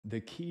the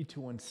key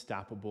to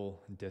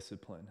unstoppable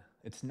discipline.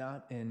 It's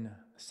not in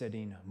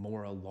setting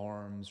more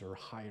alarms or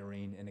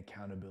hiring an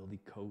accountability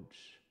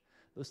coach.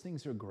 Those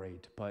things are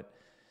great, but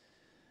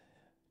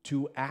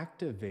to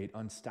activate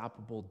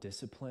unstoppable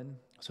discipline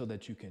so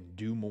that you can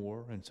do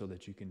more and so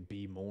that you can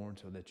be more and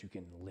so that you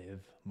can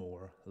live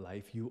more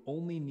life, you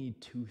only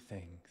need two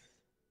things.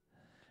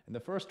 And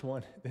the first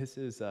one, this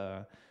is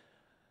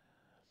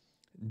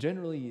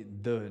generally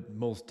the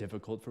most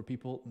difficult for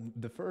people.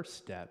 The first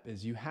step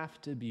is you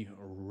have to be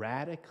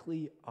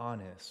radically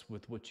honest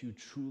with what you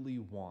truly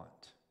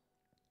want.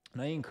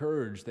 And I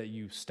encourage that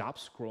you stop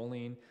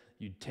scrolling,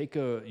 you take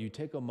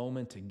a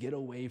moment to get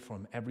away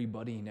from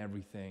everybody and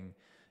everything,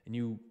 and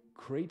you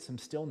create some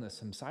stillness,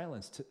 some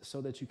silence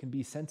so that you can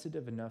be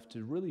sensitive enough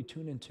to really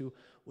tune into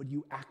what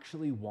you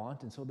actually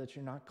want and so that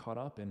you're not caught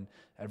up in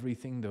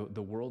everything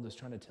the world is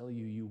trying to tell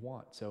you you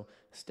want. So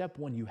step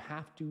one, you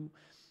have to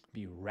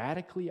be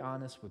radically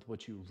honest with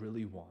what you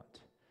really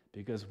want.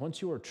 Because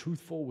once you are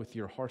truthful with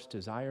your heart's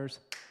desires,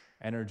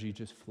 energy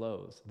just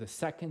flows. The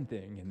second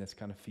thing, and this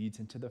kind of feeds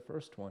into the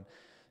first one,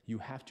 you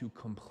have to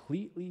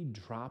completely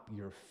drop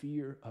your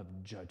fear of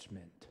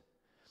judgment.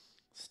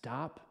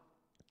 Stop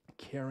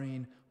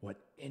caring what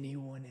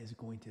anyone is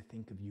going to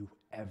think of you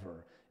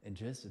ever, and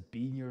just be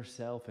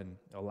yourself and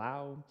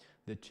allow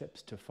the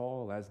chips to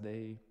fall as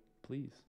they please.